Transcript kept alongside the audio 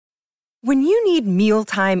When you need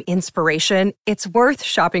mealtime inspiration, it's worth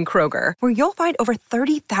shopping Kroger, where you'll find over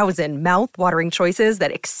 30,000 mouth-watering choices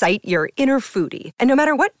that excite your inner foodie. And no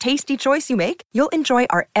matter what tasty choice you make, you'll enjoy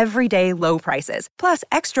our everyday low prices, plus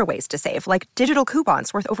extra ways to save, like digital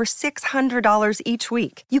coupons worth over $600 each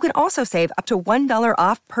week. You can also save up to $1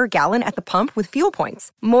 off per gallon at the pump with fuel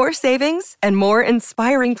points. More savings and more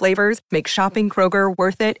inspiring flavors make shopping Kroger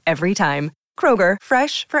worth it every time. Kroger,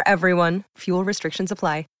 fresh for everyone. Fuel restrictions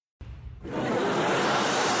apply.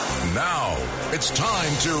 Now, it's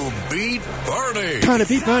time to Beat Bernie. Time to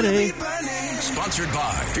beat Bernie. Sponsored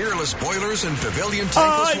by Fearless Boilers and Pavilion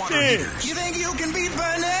Tankless Water Heaters. You think you can beat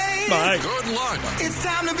Bernie? Bye. Good luck. It's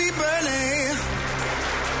time to beat Bernie.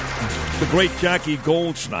 The great Jackie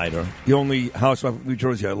Goldschneider, the only housewife of New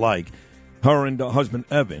Jersey I like, her and husband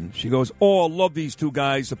Evan, she goes, "Oh, I love these two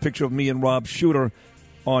guys." A picture of me and Rob Shooter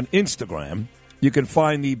on Instagram. You can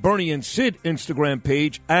find the Bernie and Sid Instagram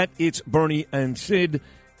page at It's Bernie and Sid.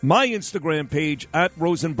 My Instagram page at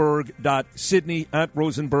Rosenberg.Sydney, at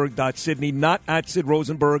Rosenberg.Sydney, not at Sid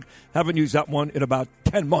Rosenberg. Haven't used that one in about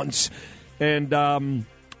 10 months. And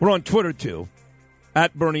we're on Twitter, too,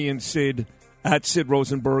 at Bernie and Sid, at Sid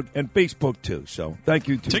Rosenberg, and Facebook, too. So thank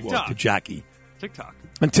you to Jackie. TikTok.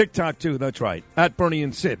 And TikTok, too, that's right. At Bernie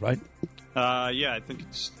and Sid, right? Yeah, I think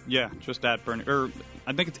it's, just at Bernie, or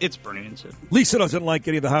I think it's Bernie and Sid. Lisa doesn't like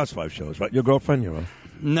any of the Housewives shows, right? Your girlfriend, you're on.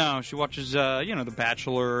 No, she watches, The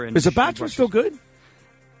Bachelor. And is The Bachelor still good?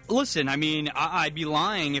 Listen, I mean, I'd be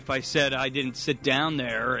lying if I said I didn't sit down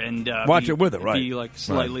there and watch it with her, right? Be like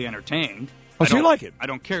slightly entertained. Oh, so you like it? I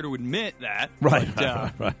don't care to admit that. Right,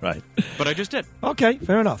 but, right. But I just did. Okay,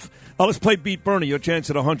 fair enough. Let's play Beat Bernie. Your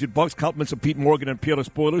chance at $100. Compliments of Pete Morgan and Peerless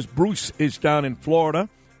Spoilers. Bruce is down in Florida.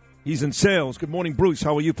 He's in sales. Good morning, Bruce.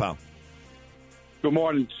 How are you, pal? Good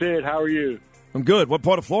morning, Sid. How are you? I'm good. What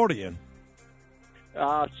part of Florida are you in?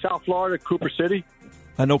 South Florida, Cooper City.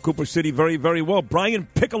 I know Cooper City very, very well. Brian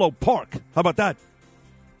Piccolo Park. How about that?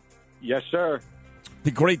 Yes, sir.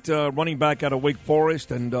 The great running back out of Wake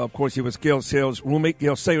Forest, and, of course, he was Gail Sayers' roommate.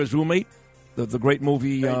 The great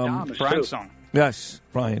movie. Brian's Song. Yes,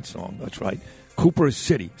 Brian's Song. That's right. Cooper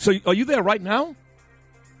City. So are you there right now?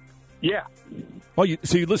 Yeah. Oh,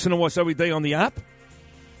 so you listen to us every day on the app?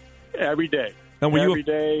 Every day. And every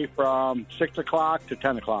day from 6 o'clock to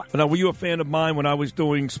 10 o'clock. Now, were you a fan of mine when I was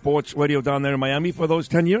doing sports radio down there in Miami for those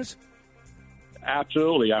 10 years?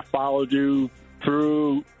 Absolutely. I followed you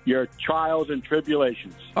through your trials and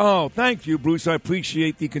tribulations. Oh, thank you, Bruce. I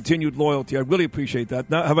appreciate the continued loyalty. I really appreciate that.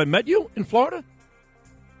 Now, have I met you in Florida?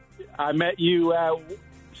 I met you at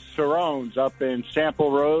Cerrone's up in Sample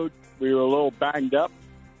Road. We were a little banged up.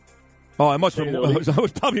 Oh, I must have. I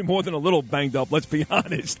was probably more than a little banged up. Let's be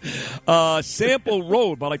honest. Sample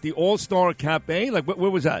Road, by like the All Star Cafe. Like,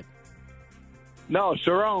 where was that? No,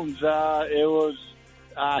 Cerrone's. It was.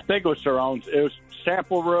 I think it was Cerrone's. It was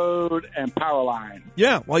Sample Road and Powerline.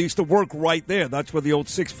 Yeah, well, I used to work right there. That's where the old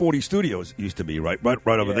 640 Studios used to be, right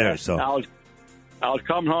over there. So I was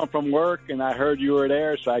coming home from work, and I heard you were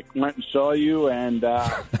there, so I went and saw you, and, we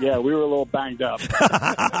were a little banged up.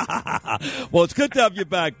 Well, it's good to have you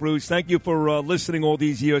back, Bruce. Thank you for listening all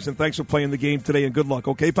these years, and thanks for playing the game today, and good luck.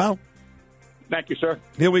 Okay, pal? Thank you, sir.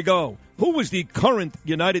 Here we go. Who was the current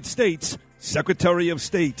United States Secretary of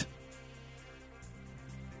State?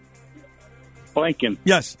 Blinken.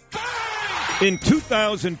 Yes. In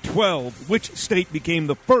 2012, which state became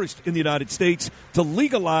the first in the United States to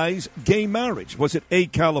legalize gay marriage? Was it A,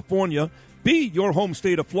 California, B, your home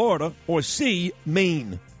state of Florida, or C,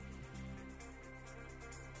 Maine?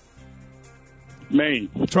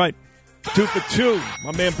 Maine. That's right. 2 for 2.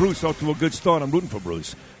 My man Bruce off to a good start. I'm rooting for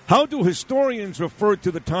Bruce. How do historians refer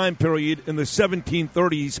to the time period in the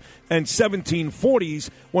 1730s and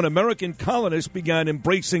 1740s when American colonists began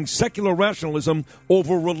embracing secular rationalism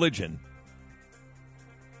over religion?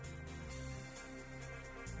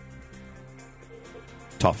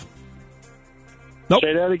 Tough. Nope.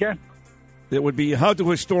 Say that again. It would be how do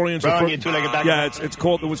historians refer? Yeah,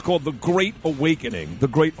 it was called the Great Awakening. The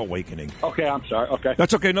Great Awakening. Okay, I'm sorry. Okay.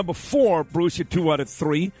 That's okay. Number 4, Bruce, you're 2 out of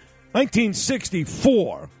 3.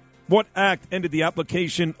 1964. What act ended the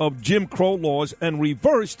application of Jim Crow laws and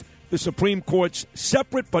reversed the Supreme Court's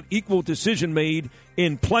separate but equal decision made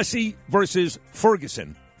in Plessy versus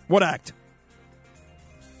Ferguson? What act?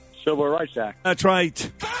 Civil Rights Act. That's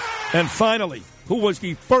right. And finally, who was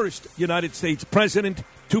the first United States president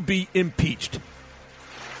to be impeached?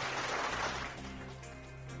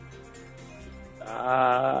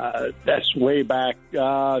 That's way back.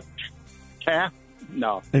 Taft?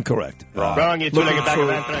 No. Incorrect. Wrong. You two-legged back of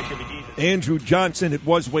Anthrax. Andrew Johnson. It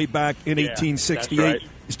was way back in 1868. That's right.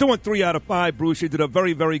 Still went 3 out of 5, Bruce. You did a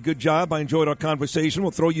very, very good job. I enjoyed our conversation.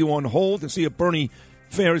 We'll throw you on hold and see if Bernie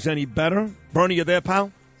fares any better. Bernie, you there,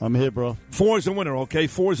 pal? I'm here, bro. 4 is a winner, okay?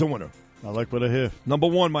 4 is a winner. I like what I hear. Number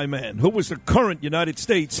 1, my man. Who was the current United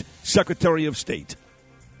States Secretary of State?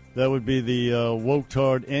 That woke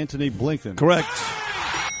woke-tard Antony Blinken. Correct.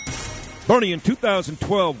 Bernie, in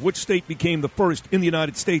 2012, which state became the first in the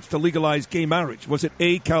United States to legalize gay marriage? Was it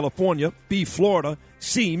A, California, B, Florida,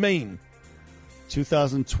 C, Maine?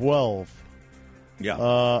 2012.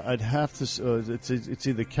 Yeah. I'd have to. It's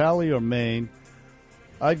either Cali or Maine.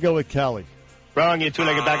 I'd go with Cali. Wrong, you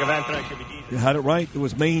two-legged bag of anthrax. You had it right. It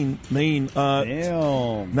was Maine. Maine.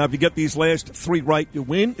 Damn. Now, if you get these last 3 right, you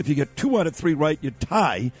win. If you get 2 out of 3 right, you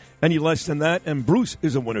tie. Any less than that, and Bruce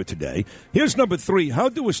is a winner today. Here's number 3. How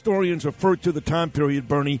do historians refer to the time period,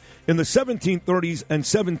 Bernie, in the 1730s and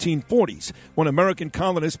 1740s, when American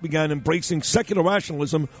colonists began embracing secular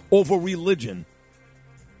rationalism over religion?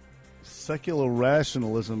 Secular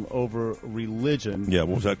rationalism over religion. Yeah,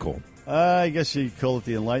 what was that called? I guess you'd call it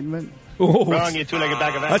the Enlightenment. Oh, Wrong, you two-legged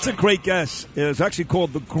bag of anthrax. that's a great guess. It's actually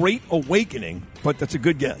called the Great Awakening, but that's a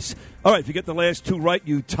good guess. All right, if you get the last 2 right,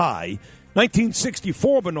 you tie.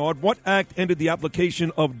 1964, Bernard, what act ended the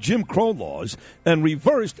application of Jim Crow laws and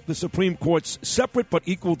reversed the Supreme Court's separate but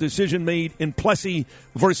equal decision made in Plessy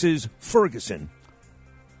versus Ferguson?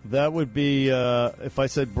 That would be, if I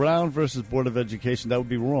said Brown versus Board of Education, that would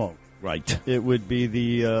be wrong. Right. It would be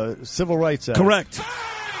the Civil Rights Act. Correct.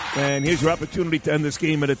 And here's your opportunity to end this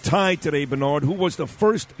game at a tie today, Bernard. Who was the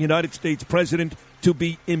first United States president to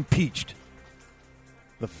be impeached?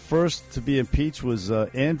 The first to be impeached was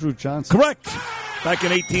Andrew Johnson. Correct. Back in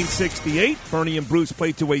 1868, Bernie and Bruce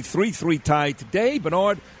played to a 3-3 tie today.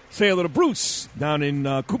 Bernard, say hello to Bruce down in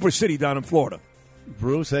Cooper City, down in Florida.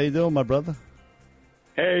 Bruce, how you doing, my brother?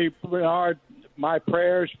 Hey, Bernard, my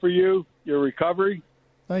prayers for you, your recovery.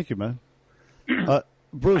 Thank you, man.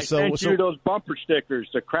 Bruce, I sent you those bumper stickers,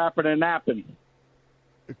 the crapping and napping.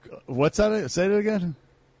 What's that? Say it again.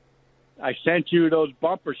 I sent you those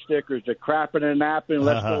bumper stickers, the crapping and napping.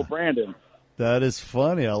 Let's go, Brandon. That is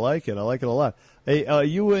funny. I like it. I like it a lot. Hey, are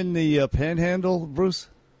you in the Panhandle, Bruce?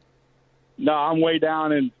 No, I'm way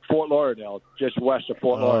down in Fort Lauderdale, just west of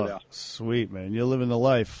Fort Lauderdale. Sweet, man. You're living the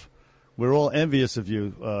life. We're all envious of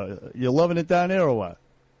you. You're loving it down there or what?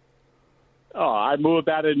 Oh, I moved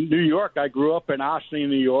out of New York. I grew up in Ossining,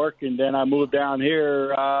 New York, and then I moved down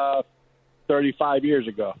here 35 years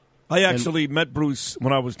ago. I actually met Bruce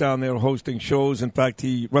when I was down there hosting shows. In fact,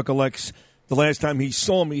 he recollects the last time he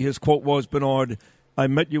saw me, his quote was, Bernard, I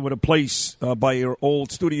met you at a place by your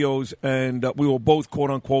old studios, and we were both,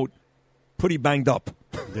 quote-unquote, pretty banged up.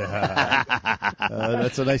 Yeah.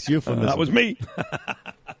 That's a nice euphemism. That was me.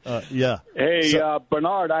 Yeah. Hey,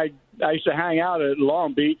 Bernard, I used to hang out at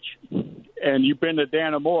Long Beach, and you've been to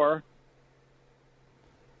Dannemora.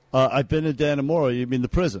 I've been to Dannemora. You mean the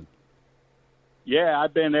prison? Yeah,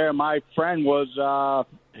 I've been there. My friend was,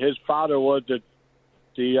 his father was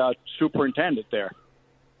the superintendent there.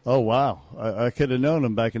 Oh, wow. I could have known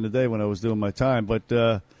him back in the day when I was doing my time. But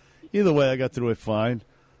either way, I got through it fine.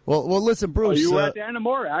 Well, listen, Bruce. Oh, you were at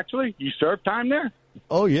Dannemora, actually? You served time there?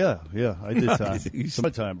 Oh, yeah. I did time. Some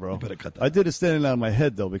time, bro. I did it standing on my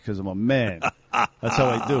head, though, because I'm a man. That's how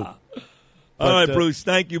I do. All right, Bruce.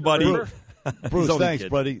 Thank you, buddy. Bruce, thanks,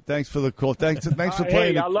 buddy. Thanks for the call. Thanks for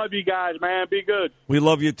playing. Hey, I love you guys, man. Be good. We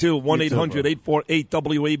love you, too.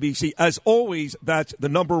 1-800-848-WABC. As always, that's the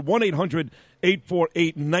number,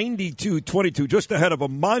 1-800-848-9222. Just ahead of a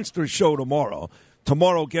monster show tomorrow.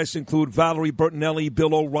 Tomorrow, guests include Valerie Bertinelli,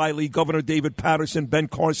 Bill O'Reilly, Governor David Patterson, Ben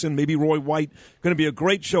Carson, maybe Roy White. Going to be a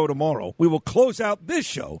great show tomorrow. We will close out this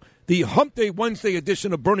show, the Hump Day Wednesday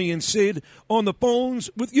edition of Bernie and Sid, on the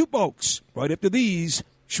phones with you folks, right after these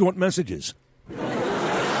short messages.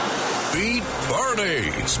 Beat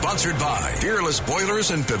Bernie. Sponsored by Fearless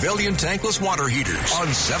Boilers and Pavilion Tankless Water Heaters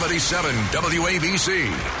on 77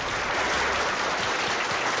 WABC.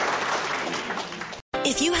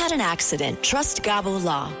 If you had an accident, trust Gabo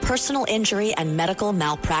Law, personal injury and medical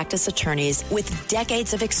malpractice attorneys with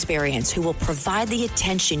decades of experience who will provide the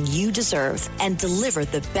attention you deserve and deliver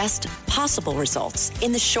the best possible results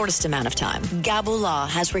in the shortest amount of time. Gabo Law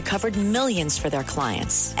has recovered millions for their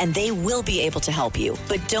clients, and they will be able to help you.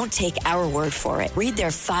 But don't take our word for it. Read their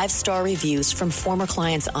 5-star reviews from former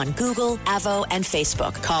clients on Google, Avo, and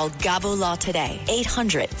Facebook. Call Gabo Law today,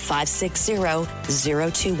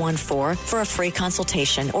 800-560-0214 for a free consultation,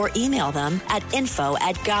 or email them at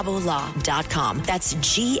info@gabolaw.com. That's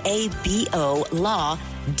GABO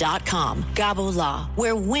law.com. Gabo Law,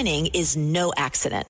 where winning is no accident.